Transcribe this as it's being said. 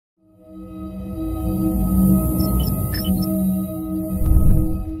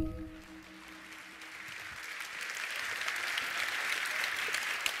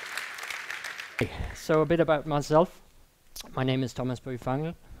So a bit about myself. My name is Bøgh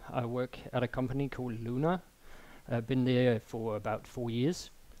Fangel. I work at a company called Luna. I've been there for about 4 years.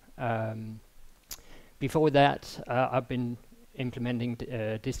 Before that, I've been implementing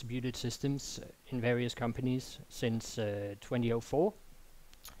distributed systems in various companies since 2004.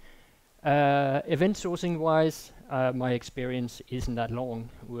 Event sourcing wise, my experience isn't that long.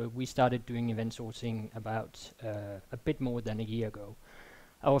 We started doing event sourcing about a bit more than a year ago.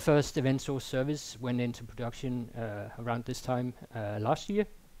 Our first event source service went into production around this time last year.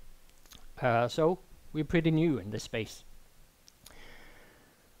 So we're pretty new in this space.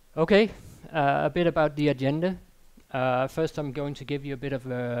 Okay, a bit about the agenda. First, I'm going to give you a bit of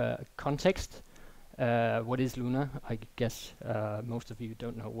context. What is Luna? I guess most of you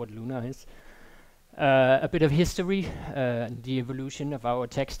don't know what Luna is. A bit of history, the evolution of our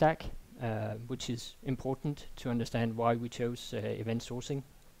tech stack, which is important to understand why we chose event sourcing.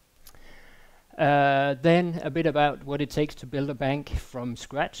 Then a bit about what it takes to build a bank from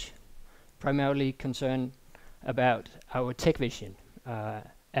scratch, primarily concerned about our tech vision.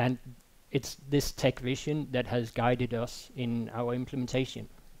 And it's this tech vision that has guided us in our implementation.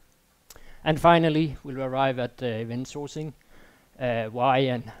 And finally, we'll arrive at event sourcing, why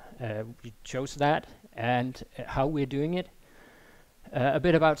and we chose that, and how we're doing it. A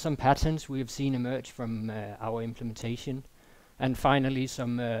bit about some patterns we have seen emerge from our implementation. And finally,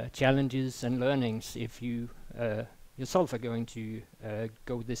 some challenges and learnings if you yourself are going to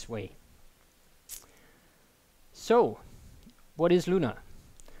go this way. So, what is Luna?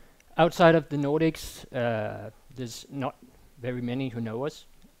 Outside of the Nordics, there's not very many who know us.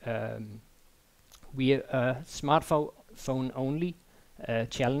 We are a smartphone-only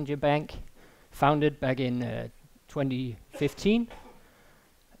challenger bank, founded back in 2015.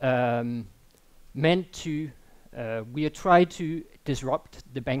 Meant to, we are trying to disrupt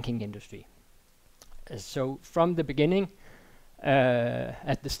the banking industry. So from the beginning,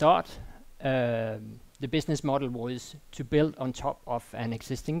 at the start, the business model was to build on top of an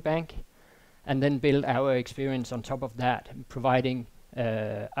existing bank and then build our experience on top of that, providing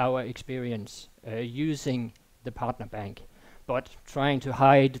our experience using the partner bank, but trying to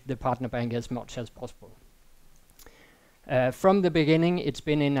hide the partner bank as much as possible. From the beginning, it's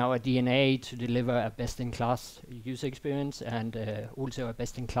been in our DNA to deliver a best-in-class user experience and also a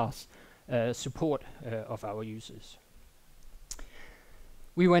best-in-class support of our users.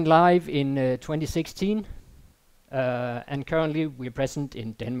 We went live in 2016, and currently we're present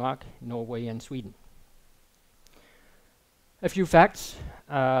in Denmark, Norway, and Sweden. A few facts.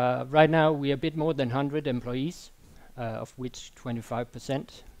 Right now we are a bit more than 100 employees, of which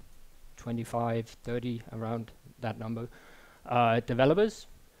 25%, 25, 30, around that number, are developers.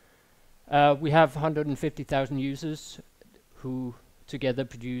 We have 150,000 users who together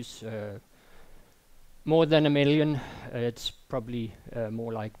produce more than 1 million. It's probably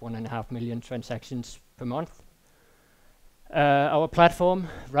more like 1.5 million transactions per month. Our platform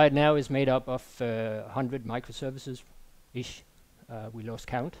right now is made up of 100 microservices-ish. We lost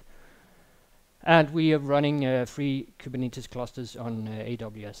count. And we are running 3 Kubernetes clusters on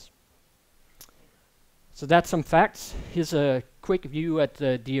AWS. So that's some facts. Here's a quick view at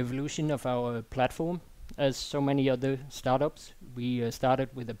the evolution of our platform. As so many other startups, we started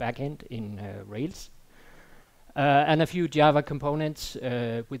with a backend in Rails. And a few Java components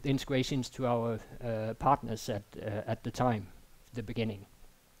with integrations to our partners at the time, the beginning.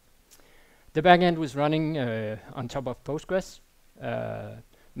 The backend was running on top of Postgres,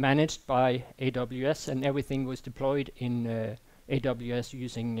 managed by AWS, and everything was deployed in AWS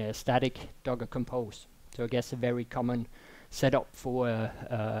using static Docker Compose. So I guess a very common setup for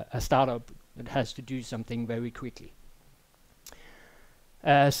a startup that has to do something very quickly.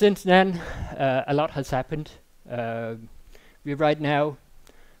 Since then, a lot has happened. We're right now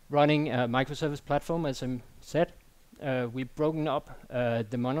running a microservice platform, as I said. We've broken up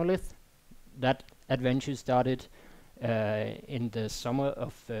the monolith. That adventure started in the summer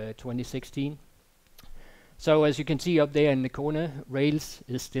of 2016. So as you can see up there in the corner, Rails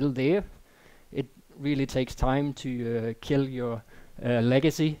is still there. It really takes time to kill your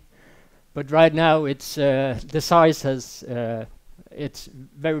legacy. But right now, it's the size has it's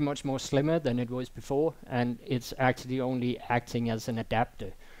very much more slimmer than it was before, and it's actually only acting as an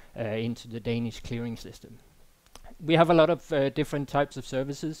adapter into the Danish clearing system. We have a lot of different types of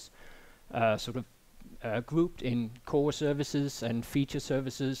services, sort of grouped in core services and feature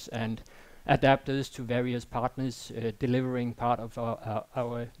services and adapters to various partners delivering part of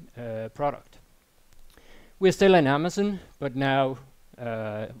our product. We're still in Amazon, but now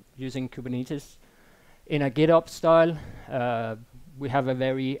using Kubernetes in a GitOps style. we have a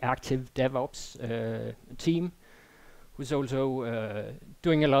very active DevOps team who's also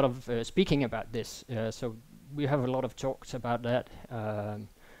doing a lot of speaking about this. So we have a lot of talks about that,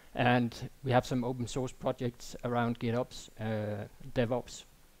 and we have some open source projects around GitOps, DevOps.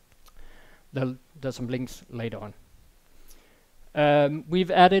 There's some links later on. We've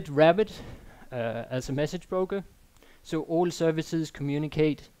added Rabbit as a message broker, so all services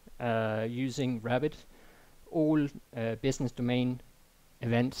communicate using Rabbit. All business domain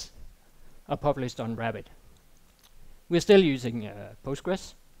events are published on Rabbit. We're still using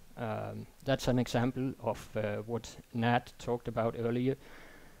Postgres. That's an example of what Nat talked about earlier.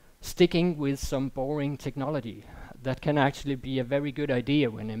 Sticking with some boring technology. That can actually be a very good idea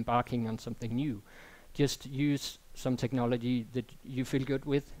when embarking on something new. Just use some technology that you feel good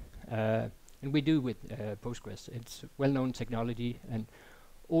with. And we do with Postgres. It's well-known technology, and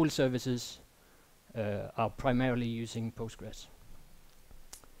all services are primarily using Postgres.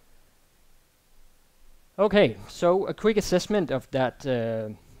 Okay, so a quick assessment of that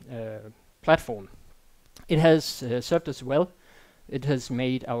platform. It has served us well. It has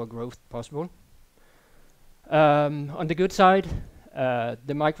made our growth possible. On the good side,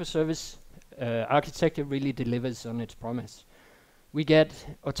 the microservice architecture really delivers on its promise. We get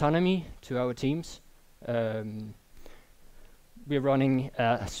autonomy to our teams. We're running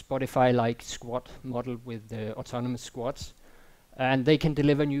a Spotify-like squad model with autonomous squads, and they can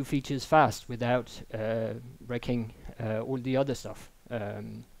deliver new features fast without wrecking all the other stuff.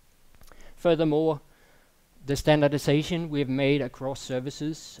 Furthermore, the standardization we've made across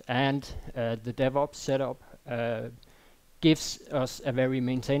services and the DevOps setup gives us a very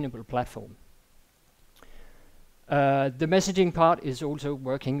maintainable platform. The messaging part is also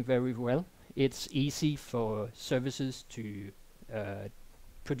working very well. It's easy for services to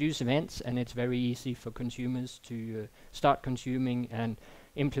produce events, and it's very easy for consumers to start consuming and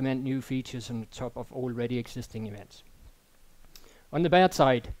implement new features on top of already existing events. On the bad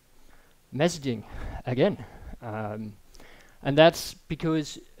side, messaging again, and that's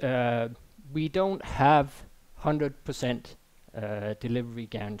because we don't have 100% delivery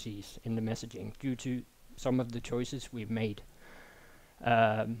guarantees in the messaging due to some of the choices we've made.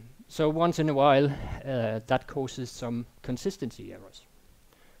 So once in a while, that causes some consistency errors,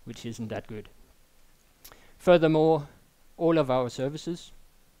 which isn't that good. Furthermore, all of our services,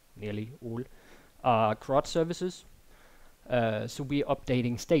 nearly all, are CRUD services, so we're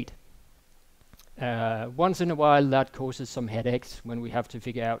updating state. Once in a while, that causes some headaches when we have to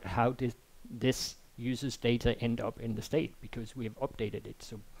figure out how did this user's data end up in the state, because we have updated it,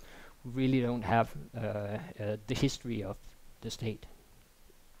 so we really don't have the history of the state.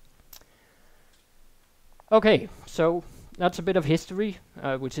 Okay, so that's a bit of history,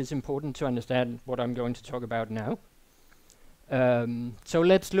 which is important to understand what I'm going to talk about now. So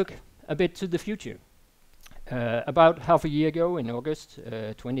let's look a bit to the future. About half a year ago, in August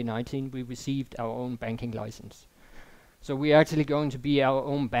 2019, we received our own banking license. So we're actually going to be our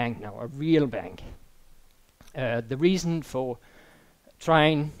own bank now, a real bank. The reason for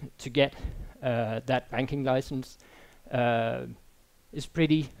trying to get that banking license is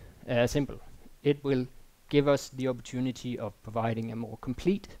pretty simple. It will give us the opportunity of providing a more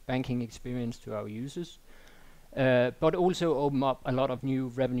complete banking experience to our users, but also open up a lot of new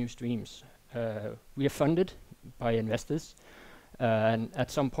revenue streams. We are funded by investors, and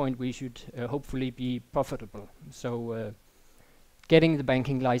at some point we should hopefully be profitable. So getting the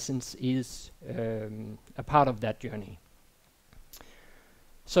banking license is a part of that journey.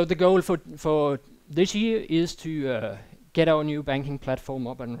 So the goal for this year is to get our new banking platform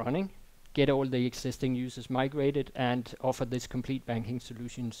up and running, get all the existing users migrated, and offer this complete banking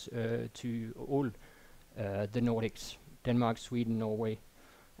solutions to all the Nordics, Denmark, Sweden, Norway,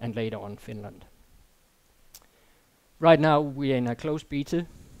 and later on Finland. Right now we're in a closed beta,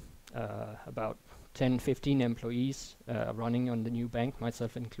 about 10-15 employees running on the new bank,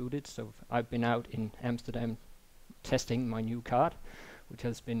 myself included. So I've been out in Amsterdam testing my new card, which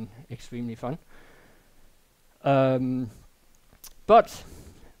has been extremely fun. But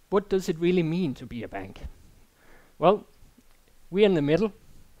what does it really mean to be a bank? Well, we're in the middle.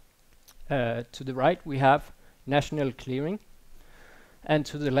 To the right we have national clearing, and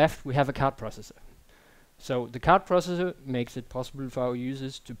to the left we have a card processor. So the card processor makes it possible for our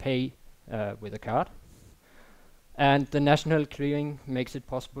users to pay with a card, and the national clearing makes it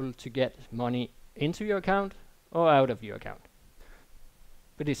possible to get money into your account or out of your account.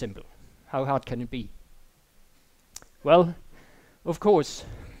 Pretty simple. How hard can it be? Well, of course,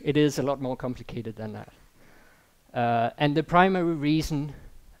 it is a lot more complicated than that. And the primary reason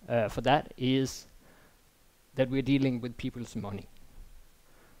for that is that we're dealing with people's money.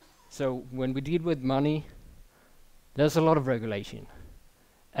 So when we deal with money, there's a lot of regulation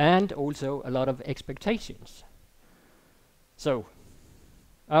and also a lot of expectations. So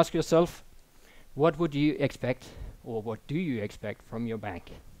ask yourself, what would you expect, or what do you expect from your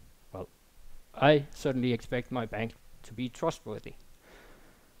bank? Well, I certainly expect my bank to be trustworthy.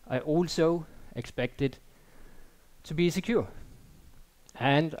 I also expect it to be secure,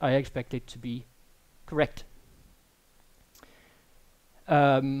 and I expect it to be correct.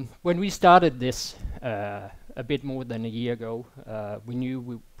 When we started this a bit more than a year ago, we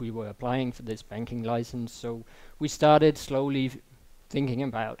knew we were applying for this banking license, so we started slowly thinking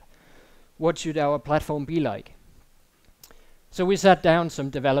about what should our platform be like. So we sat down some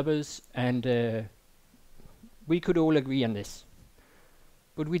developers, and we could all agree on this.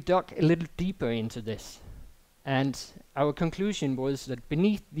 But we dug a little deeper into this, and our conclusion was that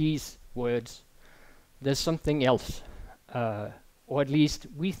beneath these words there's something else, or at least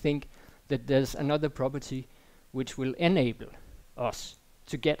we think that there's another property which will enable us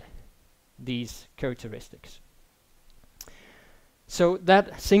to get these characteristics. So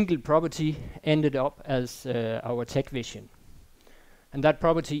that single property ended up as our tech vision, and that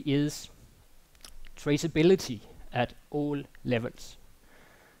property is traceability at all levels.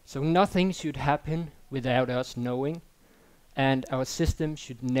 So nothing should happen without us knowing, and our system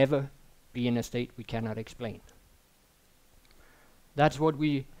should never be in a state we cannot explain. That's what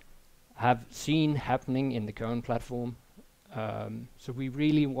we have seen happening in the current platform. So we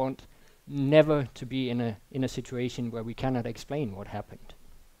really want never to be in a situation where we cannot explain what happened.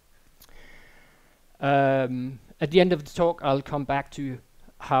 At the end of the talk, I'll come back to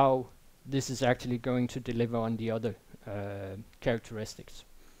how this is actually going to deliver on the other characteristics.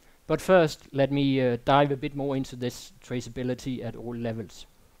 But first, let me dive a bit more into this traceability at all levels.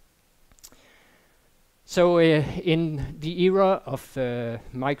 So in the era of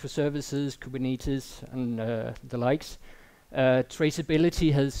microservices, Kubernetes, and the likes,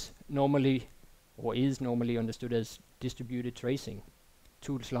 traceability has normally, or is normally understood as distributed tracing.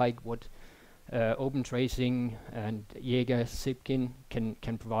 Tools like what Open Tracing and Jaeger Zipkin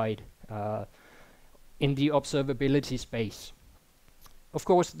can provide in the observability space. Of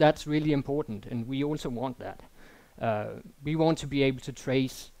course, that's really important, and we also want that. We want to be able to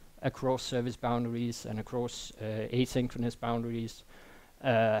trace across service boundaries and across asynchronous boundaries,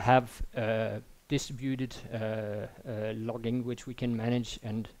 have distributed logging which we can manage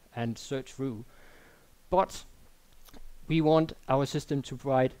and search through. But we want our system to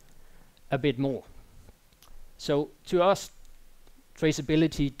provide a bit more. So to us,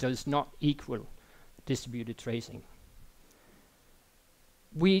 traceability does not equal distributed tracing.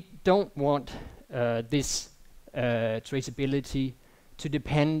 We don't want this traceability to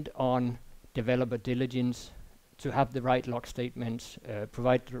depend on developer diligence, to have the right log statements,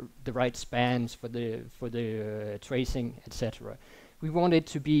 provide the right spans for the tracing, etc. We want it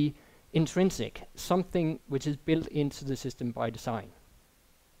to be intrinsic, something which is built into the system by design.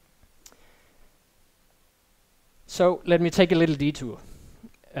 So let me take a little detour.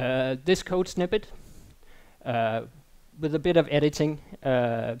 This code snippet, with a bit of editing,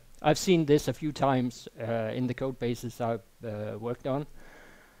 I've seen this a few times in the code bases I've worked on,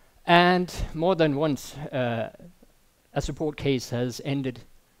 and more than once a support case has ended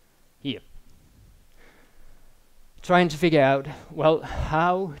here. Trying to figure out, well,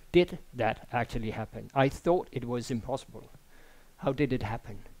 how did that actually happen? I thought it was impossible. How did it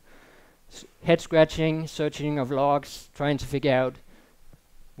happen? Head scratching, searching of logs, trying to figure out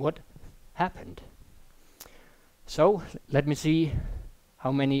what happened. So let me see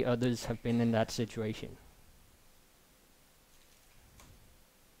how many others have been in that situation.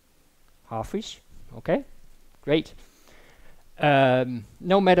 Halfish, okay, great.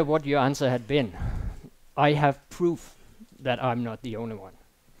 No matter what your answer had been, I have proof that I'm not the only one.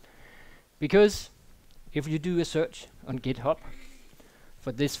 Because if you do a search on GitHub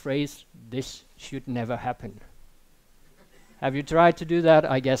for this phrase, "this should never happen." Have you tried to do that?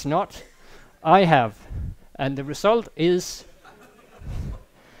 I guess not. I have. And the result is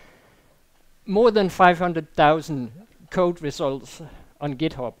more than 500,000 code results on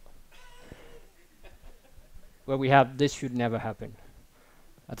GitHub where we have "this should never happen."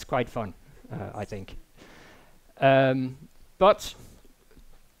 That's quite fun, I think. But,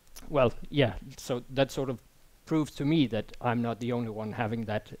 well, yeah, so that sort of proves to me that I'm not the only one having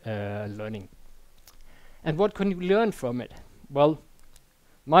that learning. And what can we learn from it? Well,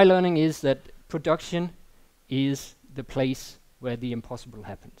 my learning is that production is the place where the impossible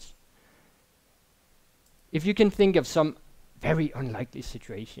happens. If you can think of some very unlikely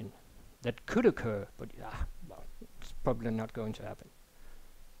situation that could occur, but well, it's probably not going to happen,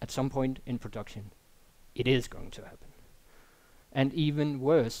 at some point in production. It is going to happen. And even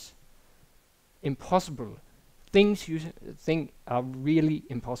worse, impossible things you think are really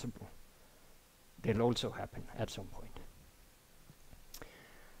impossible, they'll also happen at some point.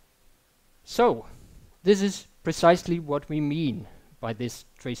 So, this is precisely what we mean by this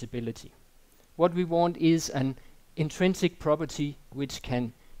traceability. What we want is an intrinsic property which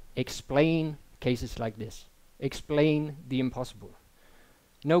can explain cases like this, explain the impossible.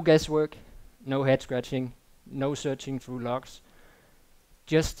 No guesswork, no head scratching, no searching through logs,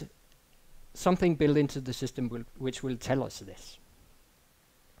 just something built into the system which will tell us this.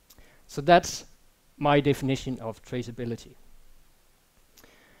 So that's my definition of traceability.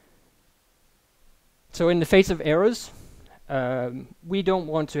 So in the face of errors, we don't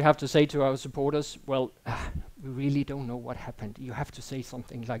want to have to say to our supporters, well, we really don't know what happened. You have to say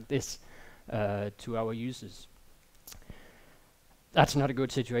something like this to our users. That's not a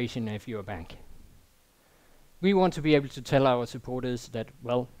good situation if you're a bank. We want to be able to tell our supporters that,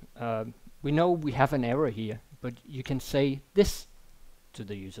 well, we know we have an error here, but you can say this to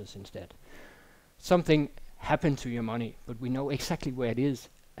the users instead. Something happened to your money, but we know exactly where it is,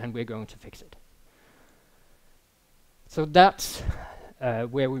 and we're going to fix it. So that's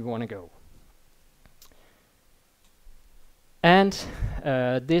where we want to go. And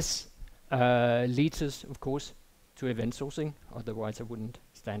this leads us, of course, to event sourcing. Otherwise, I wouldn't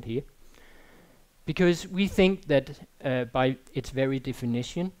stand here. Because we think that by its very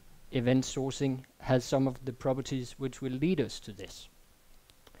definition, event sourcing has some of the properties which will lead us to this.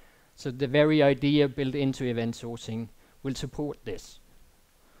 So the very idea built into event sourcing will support this.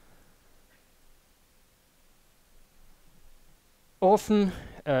 Often,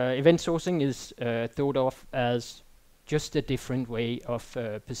 event sourcing is thought of as just a different way of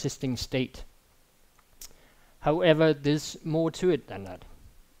persisting state. However, there's more to it than that.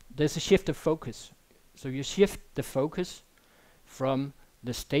 There's a shift of focus. So you shift the focus from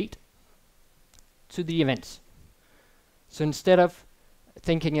the state to the events. So instead of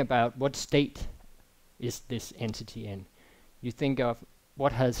thinking about what state is this entity in, you think of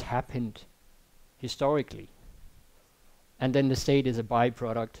what has happened historically. And then the state is a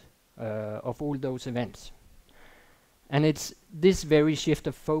byproduct of all those events. And it's this very shift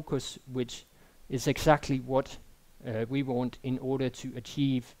of focus which is exactly what we want in order to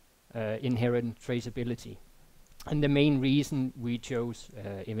achieve inherent traceability. And the main reason we chose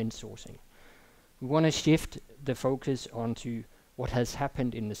event sourcing. We want to shift the focus onto what has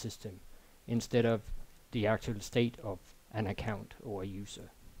happened in the system instead of the actual state of an account or a user.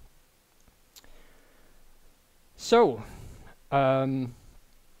 So,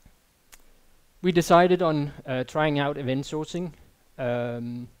 we decided on trying out event sourcing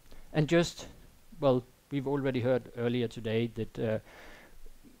and just, well, we've already heard earlier today that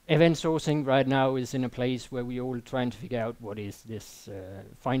event sourcing right now is in a place where we're all trying to figure out what is this,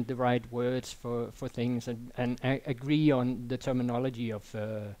 find the right words for things and agree on the terminology of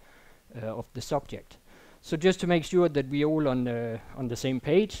the subject. So just to make sure that we're all on the same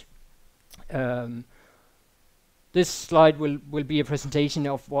page, this slide will be a presentation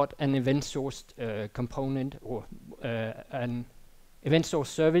of what an event-sourced component or an event-sourced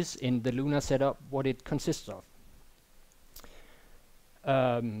service in the Luna setup, what it consists of.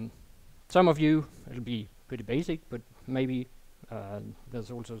 Some of you, it'll be pretty basic, but maybe there's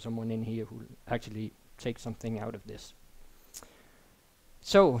also someone in here who actually takes something out of this.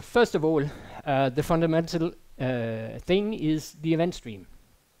 So, first of all, the fundamental thing is the event stream.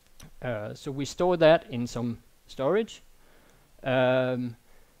 So we store that in some storage. It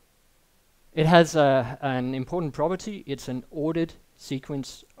has an important property. It's an ordered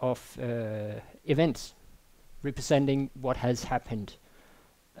sequence of events representing what has happened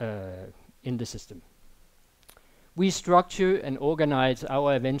in the system. We structure and organize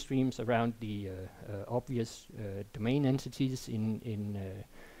our event streams around the obvious domain entities in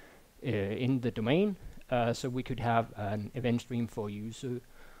the domain. So we could have an event stream for user,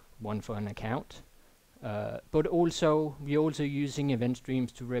 one for an account. But also, we're also using event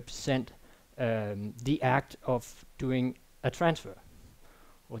streams to represent the act of doing a transfer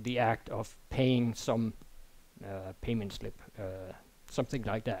or the act of paying some payment slip, something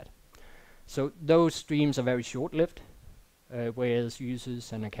like that. So those streams are very short-lived, whereas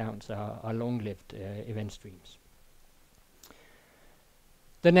users and accounts are long-lived event streams.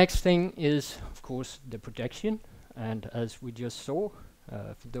 The next thing is, of course, the projection. And as we just saw,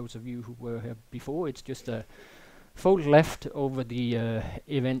 for those of you who were here before, it's just a fold left over the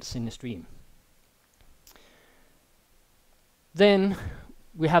events in the stream. Then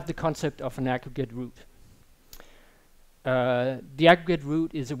we have the concept of an aggregate root. The aggregate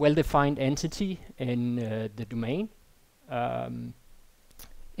root is a well-defined entity in the domain.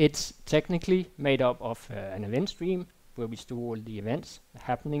 It's technically made up of an event stream where we store all the events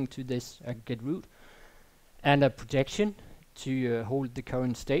happening to this aggregate root, and a projection to hold the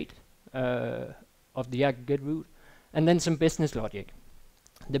current state of the aggregate root, and then some business logic.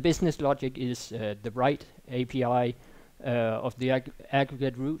 The business logic is the write API of the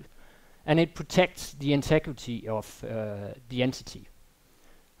aggregate root, and it protects the integrity of the entity.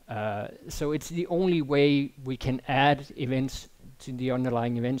 So it's the only way we can add events to the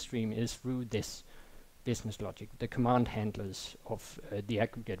underlying event stream is through this business logic, the command handlers of the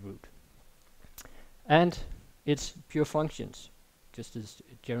aggregate root. And it's pure functions, just as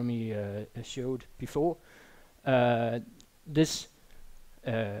Jeremy showed before. This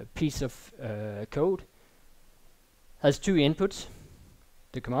piece of code has two inputs,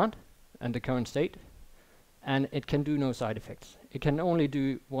 the command and the current state, and it can do no side effects. It can only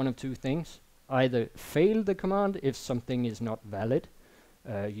do one of two things: either fail the command if something is not valid,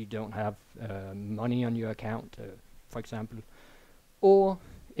 you don't have money on your account, for example, or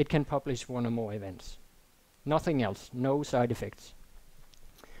it can publish one or more events. Nothing else, no side effects,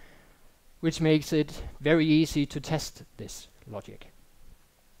 which makes it very easy to test this logic.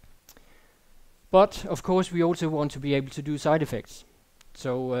 But of course we also want to be able to do side effects.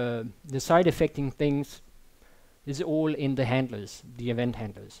 So the side affecting things is all in the handlers, the event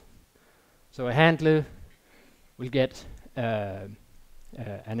handlers. So a handler will get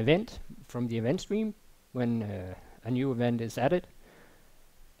an event from the event stream when a new event is added,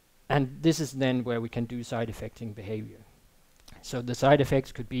 and this is then where we can do side affecting behavior. So the side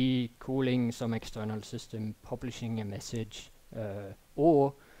effects could be calling some external system, publishing a message,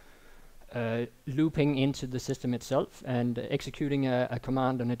 or looping into the system itself and executing a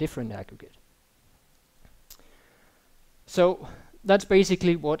command on a different aggregate. So that's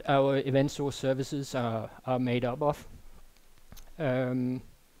basically what our event source services are made up of.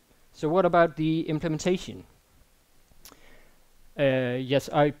 So what about the implementation? Yes,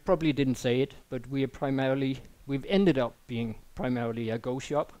 I probably didn't say it, but we've ended up being primarily a Go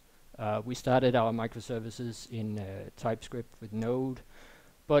shop. We started our microservices in TypeScript with Node,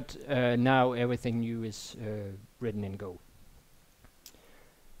 but now everything new is written in Go.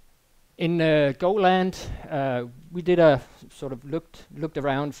 In Goland, we did a sort of looked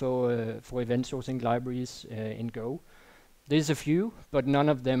around for event sourcing libraries in Go. There's a few, but none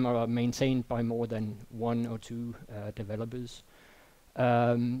of them are maintained by more than one or two developers.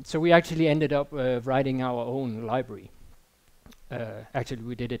 So we actually ended up writing our own library. Actually,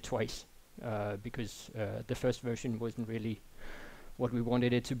 we did it twice because the first version wasn't really what we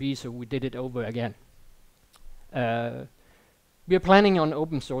wanted it to be, so we did it over again. We are planning on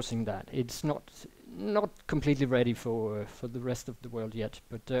open sourcing that. It's not completely ready for the rest of the world yet,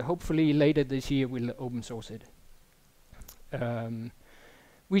 but hopefully later this year we'll open source it.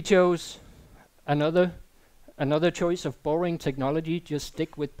 We chose another choice of boring technology, just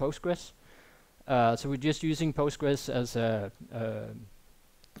stick with Postgres. So we're just using Postgres as a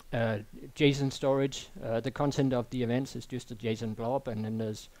JSON storage. The content of the events is just a JSON blob, and then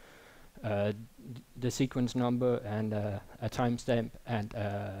there's the sequence number and a timestamp and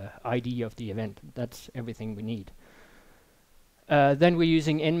ID of the event. That's everything we need. Then we're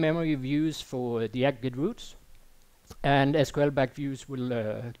using in-memory views for the aggregate roots, and SQL back views will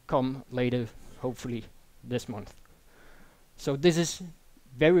come later, hopefully this month. So this is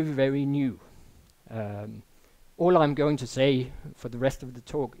very, very new. All I'm going to say for the rest of the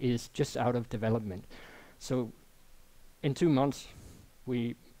talk is just out of development. So in 2 months,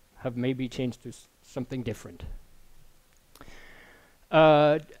 we have maybe changed to something different.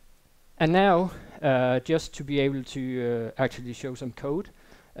 And now, just to be able to actually show some code,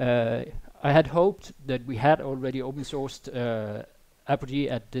 I had hoped that we had already open sourced Apogee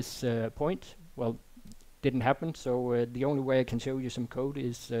at this point. Well, didn't happen, so the only way I can show you some code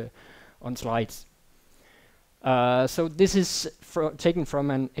is on slides. So this is taken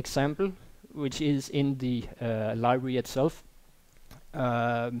from an example which is in the library itself.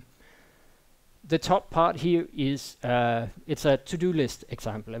 The top part here is it's a to-do list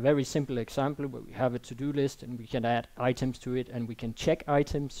example, a very simple example where we have a to-do list and we can add items to it, and we can check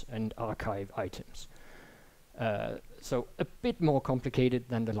items and archive items. So a bit more complicated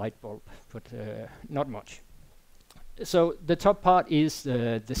than the light bulb, but not much. So the top part is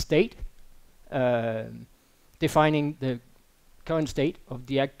the state, defining the current state of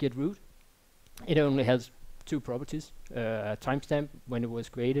the aggregate root. It only has two properties, a timestamp when it was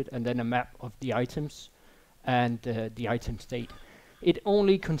created, and then a map of the items and the item state. It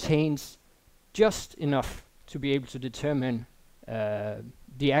only contains just enough to be able to determine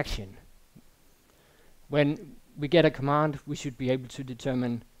the action. When we get a command, we should be able to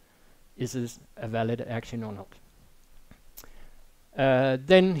determine is this a valid action or not.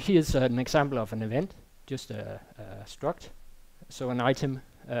 Then here's an example of an event, just a struct. So an item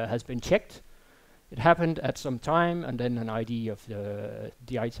has been checked. It happened at some time, and then an ID of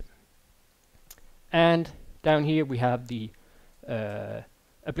the item. And down here we have the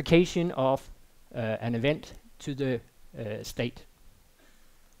application of an event to the state.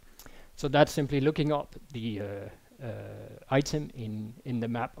 So that's simply looking up the item in the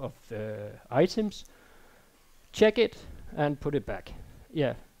map of items, check it, and put it back.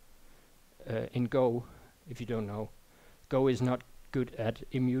 Yeah, in Go, if you don't know, Go is not good at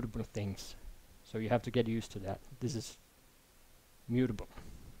immutable things. So you have to get used to that. This is mutable.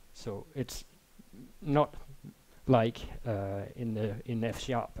 So it's not like in F#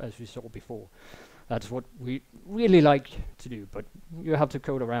 as we saw before. That's what we really like to do, but you have to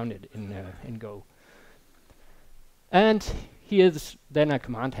code around it in Go. And here's then a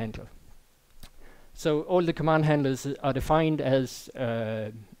command handler. So all the command handlers are defined as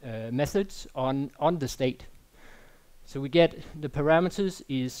methods on the state. So we get the parameters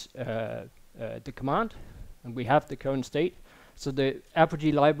is the command, and we have the current state. So the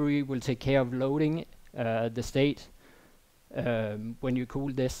Apogee library will take care of loading the state when you call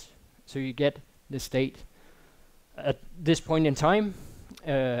this. So you get the state at this point in time,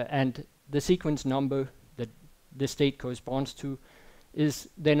 and the sequence number that the state corresponds to is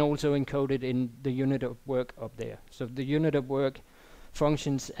then also encoded in the unit of work up there. So the unit of work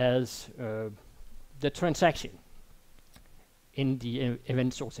functions as the transaction in the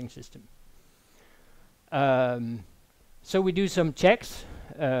event sourcing system. So we do some checks.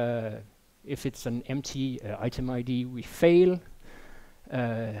 If it's an empty item ID, we fail.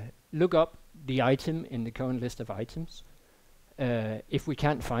 Look up the item in the current list of items. If we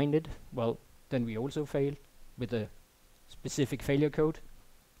can't find it, well, then we also fail with a specific failure code.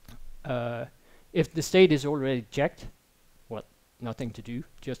 If the state is already checked, well, nothing to do,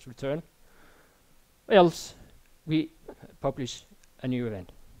 just return. Else, we publish a new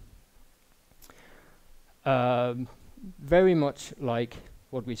event. Very much like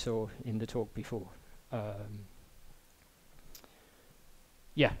what we saw in the talk before.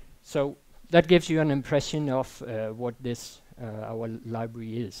 Yeah, so that gives you an impression of what this our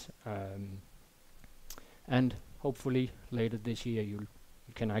library is, and hopefully later this year you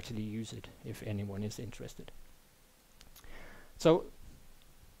can actually use it if anyone is interested. So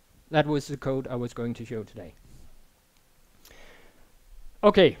that was the code I was going to show today.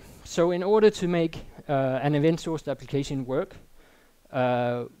 Okay, so in order to make an event-sourced application work,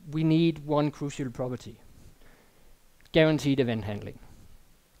 we need one crucial property: guaranteed event handling.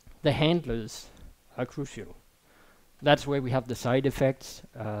 The handlers are crucial. That's where we have the side effects,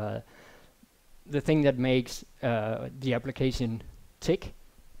 the thing that makes the application tick.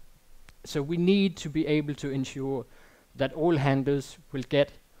 So we need to be able to ensure that all handlers will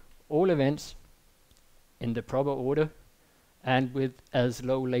get all events in the proper order and with as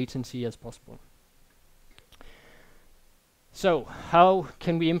low latency as possible. So how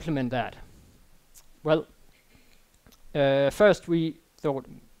can we implement that? Well, first we thought,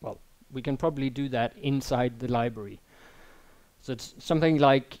 well, we can probably do that inside the library. So it's something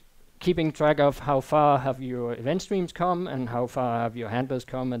like keeping track of how far have your event streams come and how far have your handlers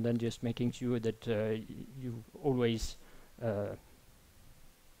come, and then just making sure that you always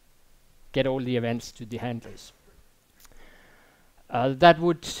get all the events to the handlers. That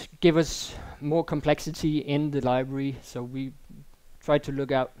would give us more complexity in the library, so we tried to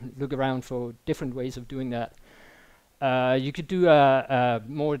look around for different ways of doing that. You could do a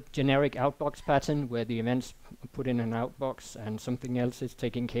more generic outbox pattern where the events are put in an outbox and something else is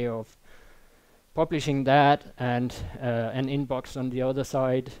taking care of publishing that, and an inbox on the other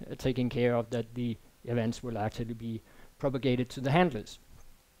side taking care of that the events will actually be propagated to the handlers.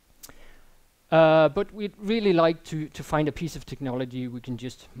 But we'd really like to find a piece of technology we can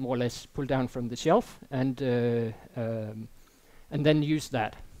just more or less pull down from the shelf and then use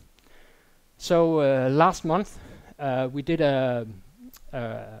that. So last month we did a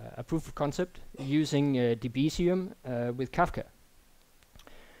proof of concept using Debezium with Kafka.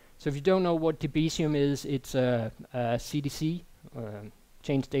 So if you don't know what Debezium is, it's a CDC,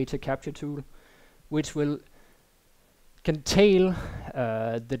 change data capture tool, which will contain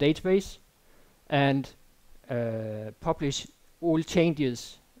the database and publish all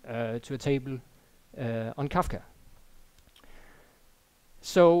changes to a table on Kafka.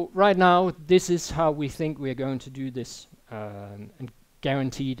 So right now, this is how we think we're going to do this and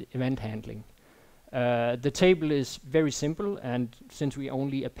guaranteed event handling. The table is very simple, and since we're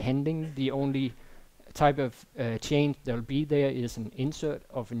only appending, the only type of change that will be there is an insert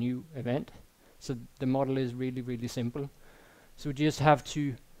of a new event. So the model is really, really simple. So we just have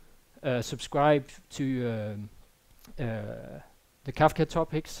to subscribe to the Kafka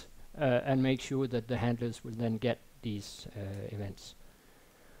topics and make sure that the handlers will then get these events.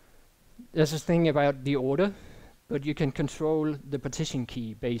 There's a thing about the order, but you can control the partition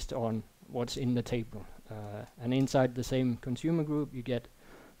key based on what's in the table. And inside the same consumer group, you get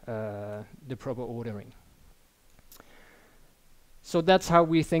the proper ordering. So that's how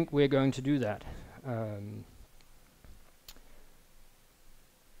we think we're going to do that.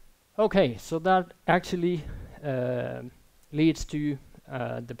 Okay, so that actually leads to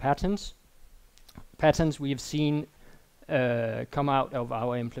the patterns. Patterns we've seen come out of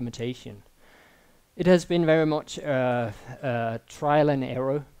our implementation. It has been very much a trial and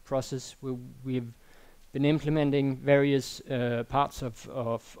error process. We've been implementing various parts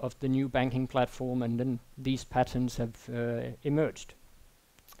of the new banking platform, and then these patterns have emerged.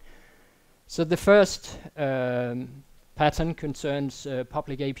 So the first pattern concerns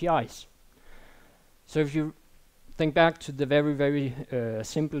public APIs. So if you think back to the very, very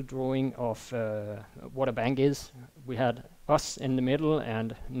simple drawing of what a bank is, we had us in the middle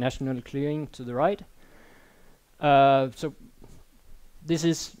and national clearing to the right. So this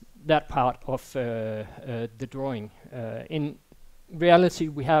is that part of the drawing. In reality,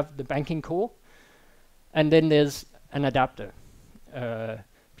 we have the banking core, and then there's an adapter.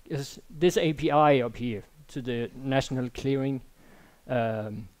 Because this API up here to the national clearing,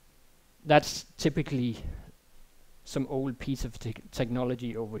 that's typically some old piece of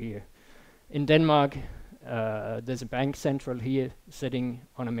technology over here. In Denmark, there's a bank central here sitting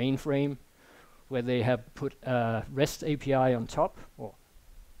on a mainframe where they have put a REST API on top, or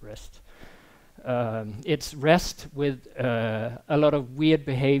REST. It's REST with a lot of weird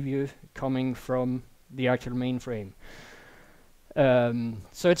behavior coming from the actual mainframe.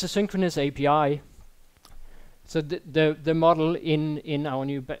 So it's a synchronous API. So the model in our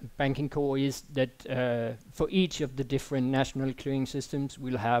new banking core is that for each of the different national clearing systems,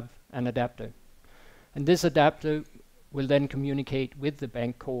 we'll have an adapter. And this adapter will then communicate with the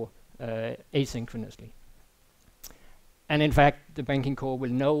bank core asynchronously. And in fact, the banking core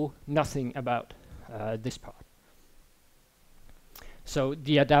will know nothing about this part. So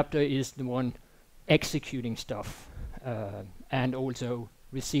the adapter is the one executing stuff and also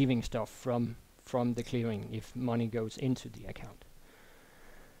receiving stuff from the clearing if money goes into the account.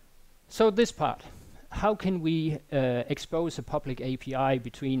 So this part, how can we expose a public API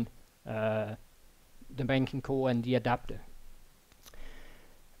between the banking core and the adapter?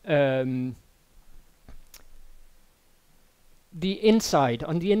 On the inside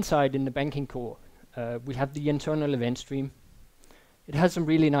in the banking core, we have the internal event stream. It has some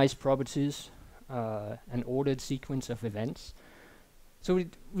really nice properties, an ordered sequence of events. So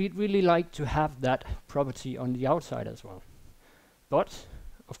we'd really like to have that property on the outside as well. But,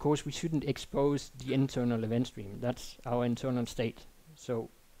 of course, we shouldn't expose the internal event stream. That's our internal state. So,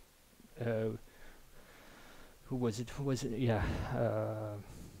 who was it? Yeah,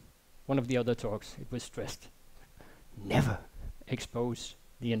 one of the other talks, it was stressed. Never expose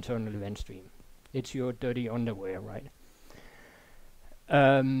the internal event stream. It's your dirty underwear, right?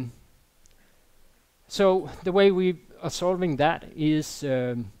 So the way we are solving that is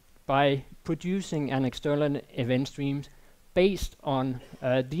by producing an external event stream based on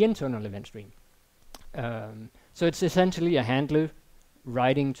the internal event stream. So it's essentially a handler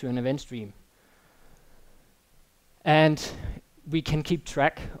writing to an event stream. And we can keep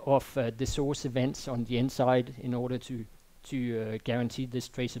track of the source events on the inside in order to guarantee this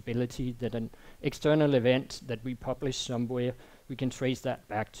traceability, that an external event that we publish somewhere, we can trace that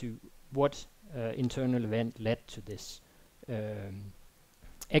back to what internal event led to this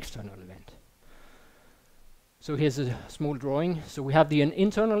external event. So here's a small drawing. So we have the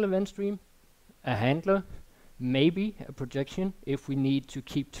internal event stream, a handler, maybe a projection if we need to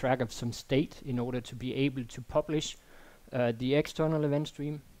keep track of some state in order to be able to publish the external event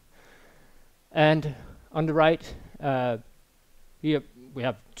stream. And on the right, here we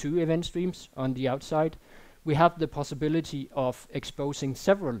have two event streams on the outside. We have the possibility of exposing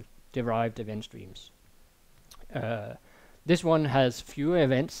several derived event streams. This one has fewer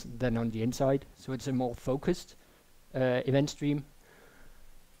events than on the inside, so it's a more focused event stream.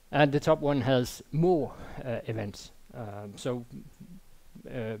 And the top one has more events. So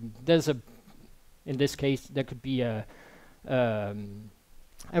there's in this case, there could be a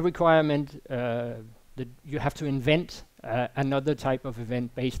requirement that you have to invent another type of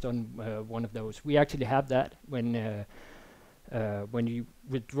event based on one of those. We actually have that when you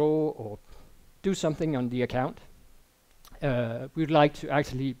withdraw or do something on the account. We'd like to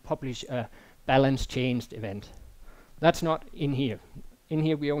actually publish a balance changed event. That's not in here. In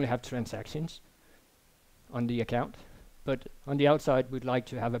here we only have transactions on the account, but on the outside we'd like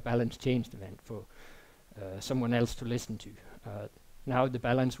to have a balance changed event for someone else to listen to. Now the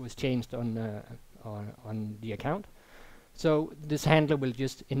balance was changed on the account, so this handler will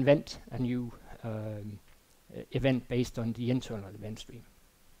just invent a new event based on the internal event stream.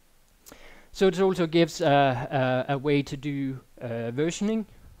 So it also gives a way to do versioning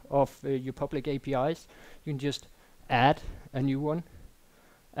of your public APIs. You can just add a new one,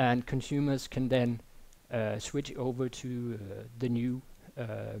 and consumers can then switch over to the new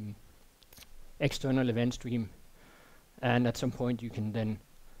external event stream, and at some point you can then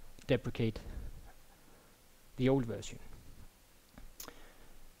deprecate the old version.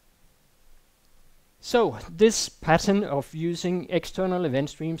 So this pattern of using external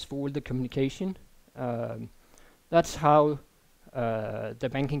event streams for all the communication, that's how the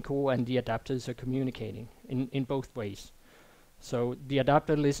banking core and the adapters are communicating in both ways. So the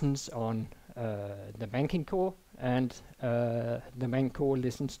adapter listens on the banking core, and the banking core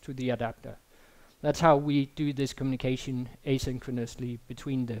listens to the adapter. That's how we do this communication asynchronously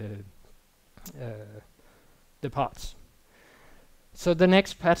between the parts. So the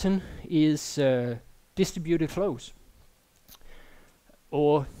next pattern is distributed flows,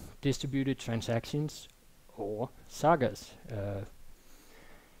 or distributed transactions, or sagas.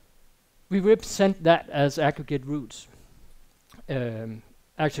 We represent that as aggregate routes.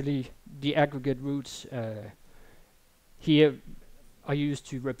 Actually, the aggregate routes here are used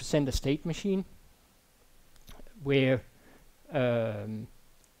to represent a state machine, where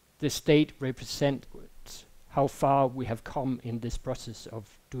the state represents how far we have come in this process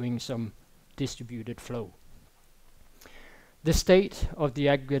of doing some distributed flow. The state of the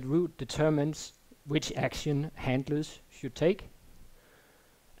aggregate route determines which action handlers should take,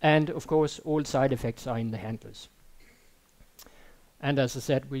 and of course all side effects are in the handlers. And as I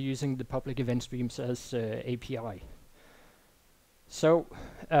said, we're using the public event streams as API. So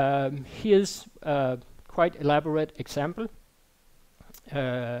here's a quite elaborate example.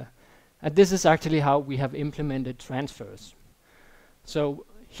 And this is actually how we have implemented transfers. So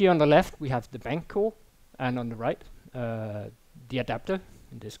here on the left we have the bank core, and on the right the adapter,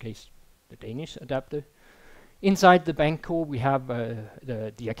 in this case the Danish adapter. Inside the bank core we have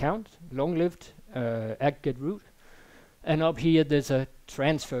the account, long-lived aggregate route, and up here there's a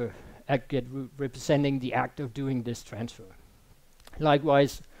transfer aggregate route representing the act of doing this transfer.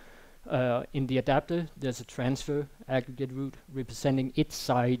 Likewise, in the adapter there's a transfer aggregate route representing its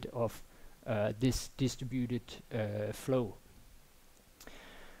side of this distributed flow.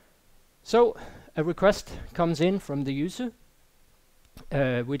 So a request comes in from the user,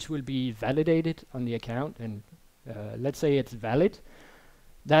 which will be validated on the account, and let's say it's valid.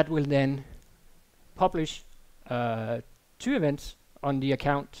 That will then publish 2 events on the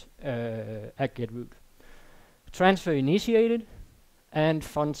account aggregate route: transfer initiated and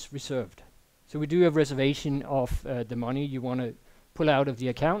funds reserved. So we do a reservation of the money you want to pull out of the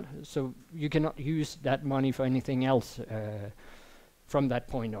account, so you cannot use that money for anything else from that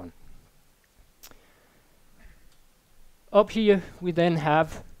point on. Up here we then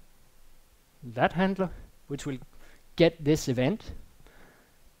have that handler, which will get this event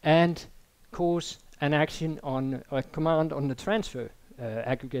and cause an action on a command on the transfer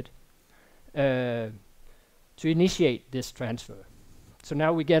aggregate to initiate this transfer. So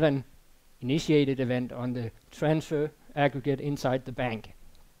now we get an initiated event on the transfer aggregate inside the bank,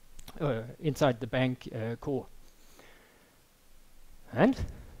 core. And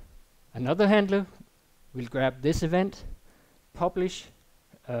another handler will grab this event, publish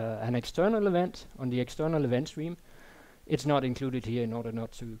an external event on the external event stream. It's not included here in order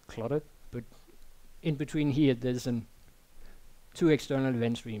not to clutter, but in between here there's 2 external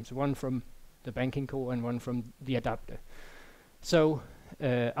event streams, one from the banking core and one from the adapter. So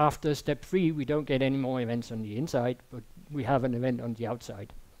after step 3 we don't get any more events on the inside, but we have an event on the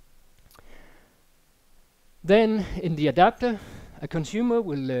outside. Then in the adapter, a consumer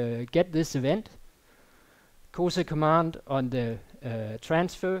will get this event, cause a command on the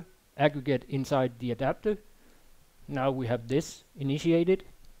transfer aggregate inside the adapter. Now we have this initiated.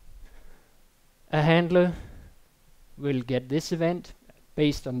 A handler will get this event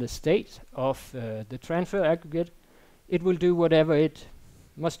based on the state of the transfer aggregate. It will do whatever it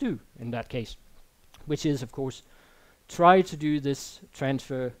must do in that case, which is of course try to do this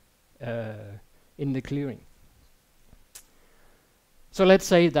transfer in the clearing. So let's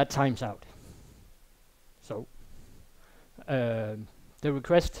say that times out. So the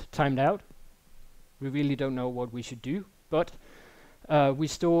request timed out. We really don't know what we should do, but we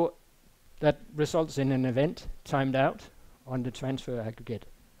store that results in an event timed out on the transfer aggregate.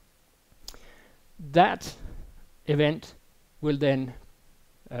 That event will then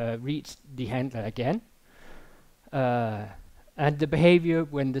reach the handler again, and the behavior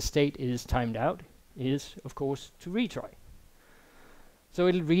when the state is timed out is, of course, to retry. So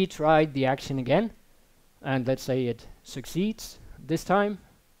it'll retry the action again, and let's say it succeeds this time,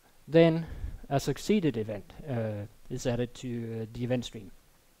 then a succeeded event is added to the event stream.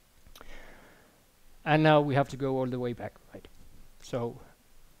 And now we have to go all the way back, right? So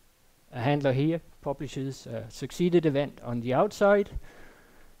a handler here publishes a succeeded event on the outside.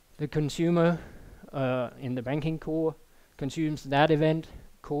 The consumer in the banking core consumes that event,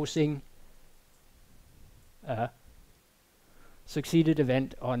 causing a succeeded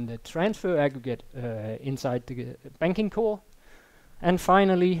event on the transfer aggregate inside the banking core. And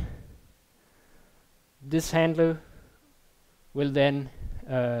finally, this handler will then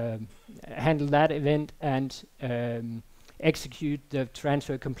handle that event and execute the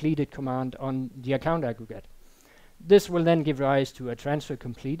transfer completed command on the account aggregate. This will then give rise to a transfer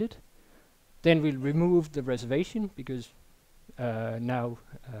completed. Then we'll remove the reservation because now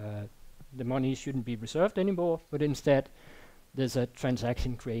the money shouldn't be reserved anymore, but instead there's a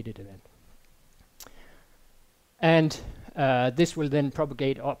transaction created event. And this will then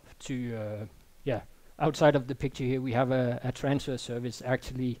propagate up to, outside of the picture here, we have a transfer service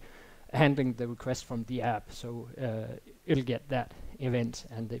actually handling the request from the app. So it'll get that event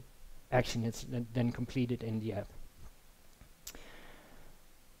and the action is then completed in the app.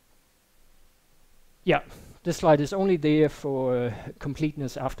 Yeah, this slide is only there for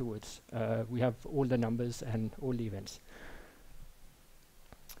completeness afterwards. We have all the numbers and all the events.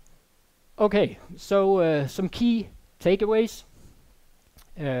 Okay, so some key takeaways.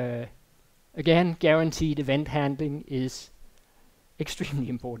 Again, guaranteed event handling is extremely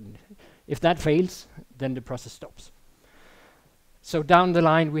important. If that fails, then the process stops. So down the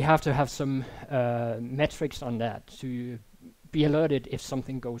line, we have to have some metrics on that to be alerted if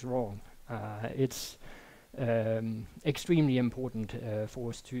something goes wrong. It's extremely important for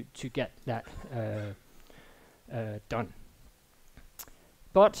us to get that done.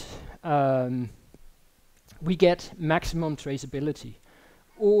 But we get maximum traceability.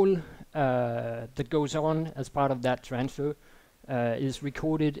 All that goes on as part of that transfer is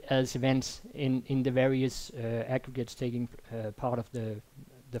recorded as events in the various aggregates taking part of the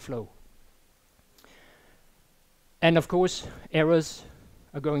flow. And of course, errors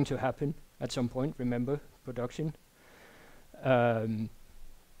are going to happen at some point, remember, production. But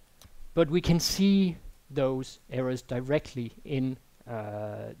we can see those errors directly in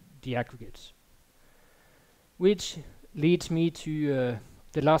the aggregates. Which leads me to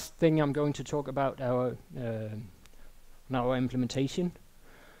the last thing I'm going to talk about our implementation,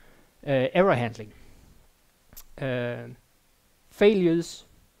 error handling. Failures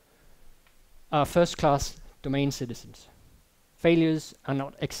are first-class domain citizens. Failures are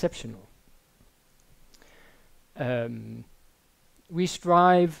not exceptional. We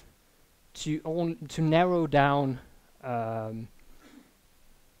strive to narrow down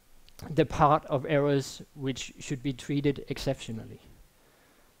the part of errors which should be treated exceptionally.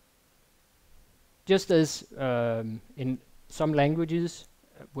 Just as in some languages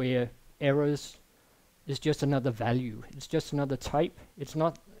where errors is just another value, it's just another type, it's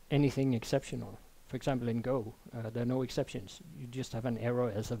not anything exceptional. For example, in Go, there are no exceptions. You just have an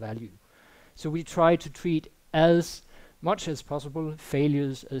error as a value. So we try to treat as much as possible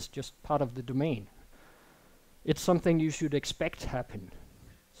failures as just part of the domain. It's something you should expect happen.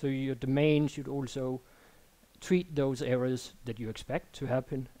 So your domain should also treat those errors that you expect to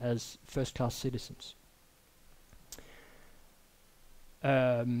happen as first-class citizens.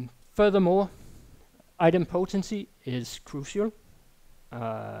 Furthermore, idempotency is crucial,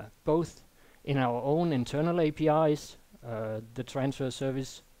 both in our own internal APIs. The transfer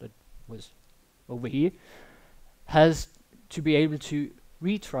service that was over here has to be able to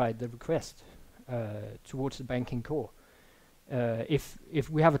retry the request towards the banking core. If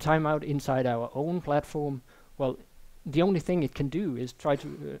we have a timeout inside our own platform, well, the only thing it can do is try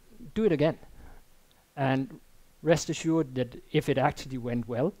to do it again. And rest assured that if it actually went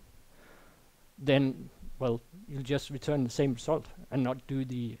well, then, well, you'll just return the same result and not do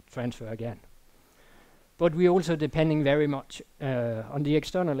the transfer again. But we're also depending very much on the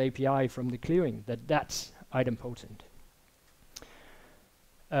external API from the clearing that's idempotent.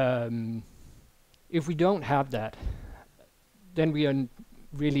 If we don't have that, then we are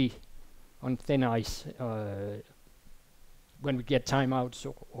really on thin ice when we get timeouts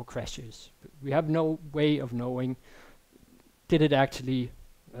or crashes. We have no way of knowing, did it actually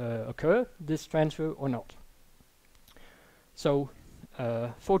occur, this transfer, or not? So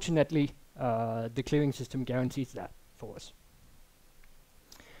fortunately, the clearing system guarantees that for us.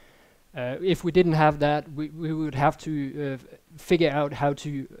 If we didn't have that, we would have to figure out how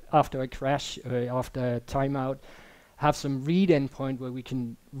to, after a crash, after a timeout, have some read endpoint where we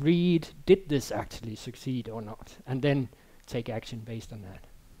can read, did this actually succeed or not, and then take action based on that.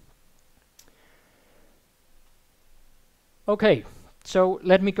 Okay, so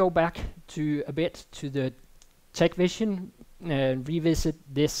let me go back to a bit to the tech vision and revisit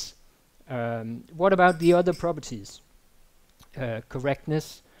this. What about the other properties?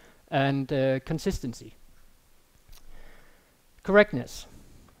 Correctness and consistency. Correctness.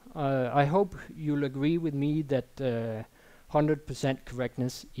 I hope you'll agree with me that 100%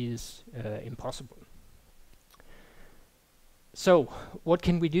 correctness is impossible. So, what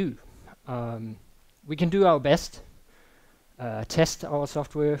can we do? We can do our best, test our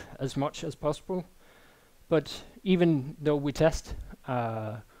software as much as possible, but even though we test,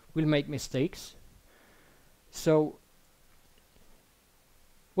 we'll make mistakes. So,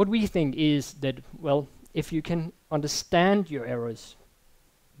 what we think is that, well, if you can understand your errors,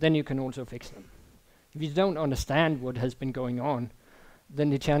 then you can also fix them. If you don't understand what has been going on, then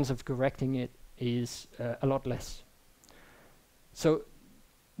the chance of correcting it is a lot less. So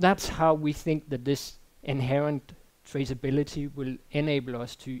that's how we think that this inherent traceability will enable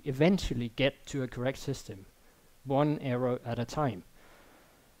us to eventually get to a correct system, one error at a time.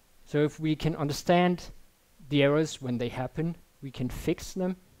 So if we can understand the errors when they happen, we can fix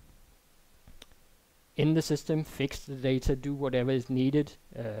them in the system, fix the data, do whatever is needed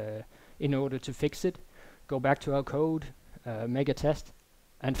in order to fix it, go back to our code, make a test,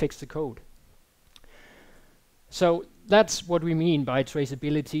 and fix the code. So that's what we mean by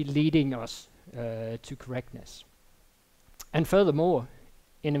traceability leading us to correctness. And furthermore,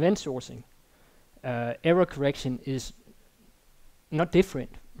 in event sourcing, error correction is not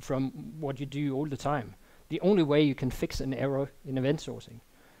different from what you do all the time. The only way you can fix an error in event sourcing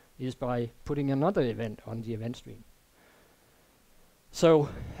is by putting another event on the event stream. So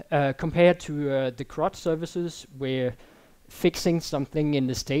compared to the CRUD services, where fixing something in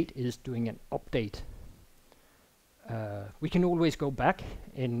the state is doing an update, we can always go back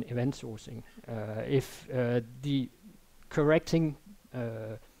in event sourcing. If the correcting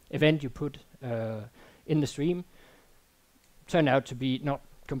event you put in the stream turned out to be not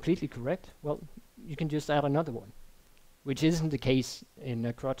completely correct, well, you can just add another one, which isn't the case in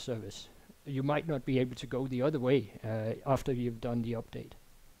a CRUD service. You might not be able to go the other way after you've done the update.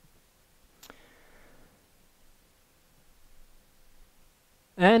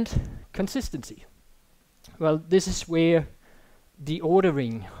 And consistency. Well, this is where the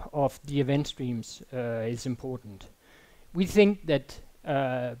ordering of the event streams is important. We think that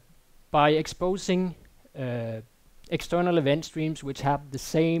by exposing external event streams which have the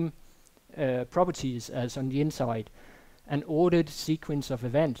same properties as on the inside, an ordered sequence of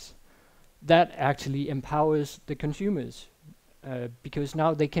events, that actually empowers the consumers because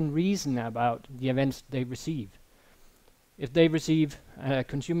now they can reason about the events they receive. If they receive, a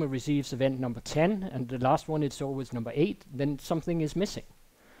consumer receives event number 10 and the last one it saw was number 8, then something is missing.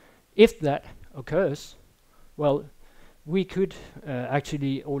 If that occurs, well, we could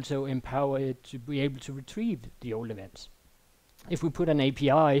actually also empower it to be able to retrieve the old events. If we put an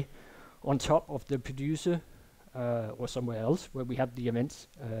API on top of the producer or somewhere else where we have the events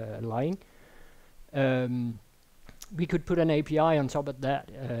lying, we could put an API on top of that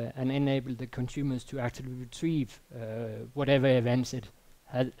and enable the consumers to actually retrieve whatever events it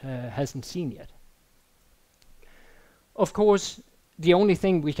hasn't seen yet. Of course, the only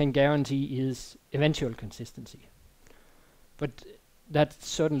thing we can guarantee is eventual consistency. But that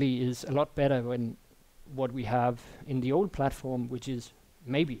certainly is a lot better than what we have in the old platform, which is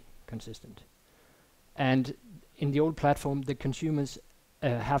maybe consistent. And in the old platform, the consumers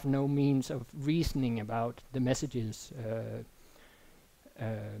have no means of reasoning about the messages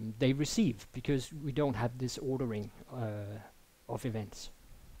they receive, because we don't have this ordering of events.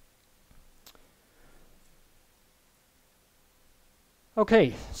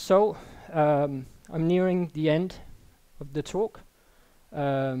 Okay, so I'm nearing the end of the talk.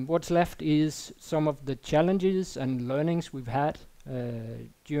 What's left is some of the challenges and learnings we've had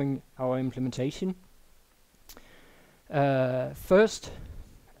during our implementation. First,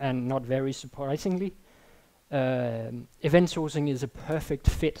 and not very surprisingly, event sourcing is a perfect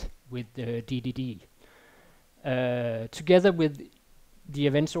fit with DDD. Together with the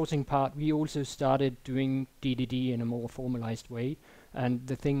event sourcing part, we also started doing DDD in a more formalized way, and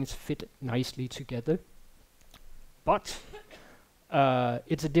the things fit nicely together. But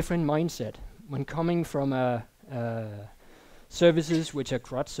it's a different mindset. When coming from services which are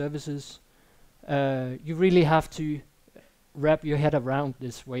CRUD services, you really have to wrap your head around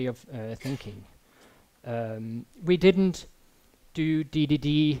this way of thinking. We didn't do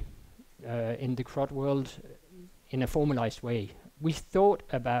DDD in the CRUD world in a formalized way. We thought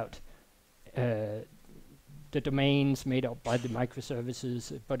about the domains made up by the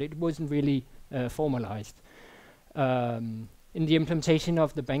microservices, but it wasn't really formalized. In the implementation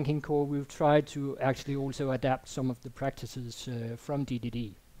of the banking core, we've tried to actually also adapt some of the practices from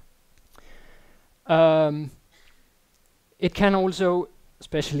DDD. It can also,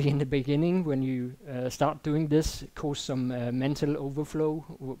 especially in the beginning, when you start doing this, cause some mental overflow,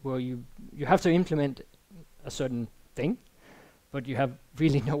 where you have to implement a certain thing, but you have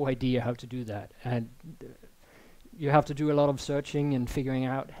really no idea how to do that. And you have to do a lot of searching and figuring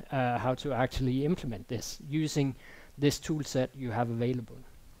out how to actually implement this using this tool set you have available.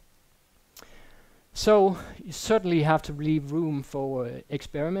 So you certainly have to leave room for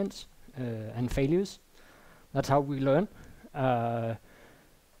experiments and failures. That's how we learn.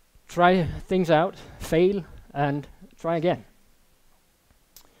 Try things out, fail, and try again.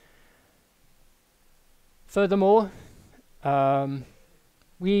 Furthermore,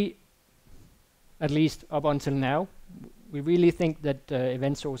 we, at least up until now, we really think that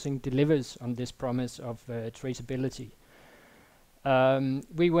event sourcing delivers on this promise of traceability.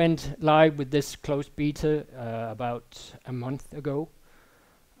 We went live with this closed beta about a month ago.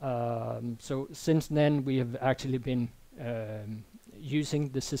 So since then, we have actually been using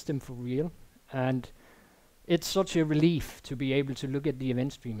the system for real, and it's such a relief to be able to look at the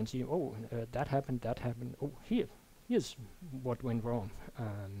event stream and see, oh, that happened, oh, here's what went wrong.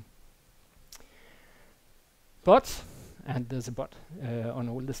 But, and there's a but on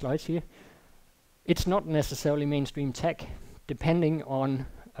all the slides here, it's not necessarily mainstream tech, depending on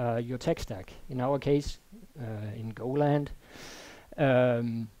your tech stack. In our case, in Goland,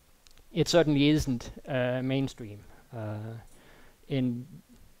 it certainly isn't mainstream. In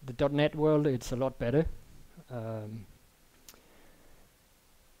the .NET world, it's a lot better.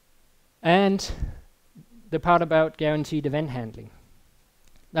 And the part about guaranteed event handling,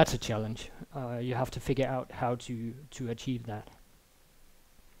 that's a challenge. You have to figure out how to achieve that.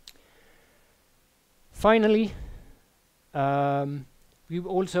 Finally, we've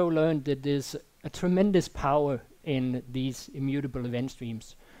also learned that there's a tremendous power in these immutable event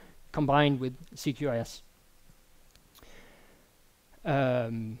streams combined with CQRS.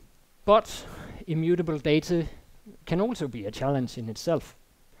 But immutable data can also be a challenge in itself.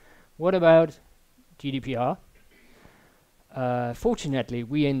 What about GDPR? Fortunately,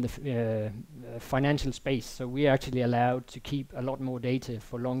 we're in the financial space, so we're actually allowed to keep a lot more data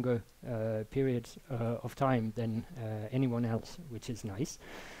for longer periods of time than anyone else, which is nice.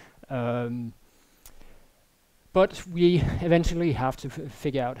 But we eventually have to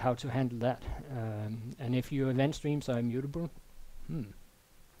figure out how to handle that. And if your event streams are immutable,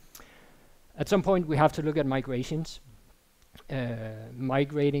 at some point we have to look at migrations,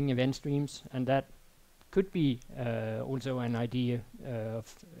 migrating event streams, and that could be also an idea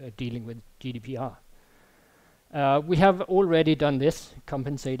of dealing with GDPR. We have already done this,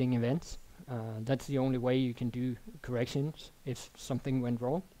 compensating events. That's the only way you can do corrections if something went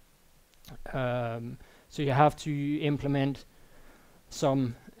wrong. So you have to implement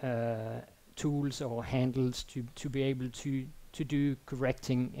some tools or handles to be able to do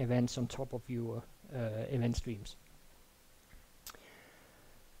correcting events on top of your event streams.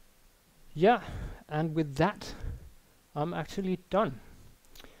 Yeah, and with that, I'm actually done.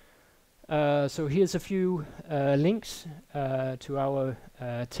 So here's a few links to our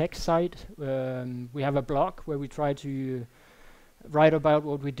tech site. We have a blog where we try to write about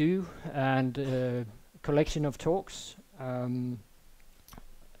what we do, and a collection of talks. I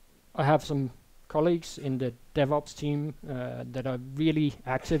have some colleagues in the DevOps team that are really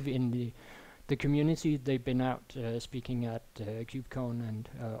active in the community. They've been out speaking at KubeCon and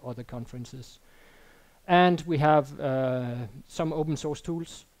other conferences. And we have some open source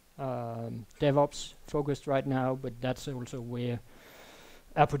tools, DevOps focused right now, but that's also where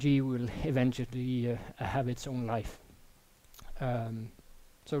Apogee will eventually have its own life.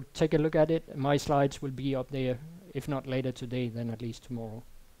 So take a look at it. My slides will be up there, if not later today, then at least tomorrow.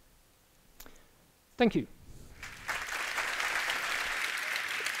 Thank you.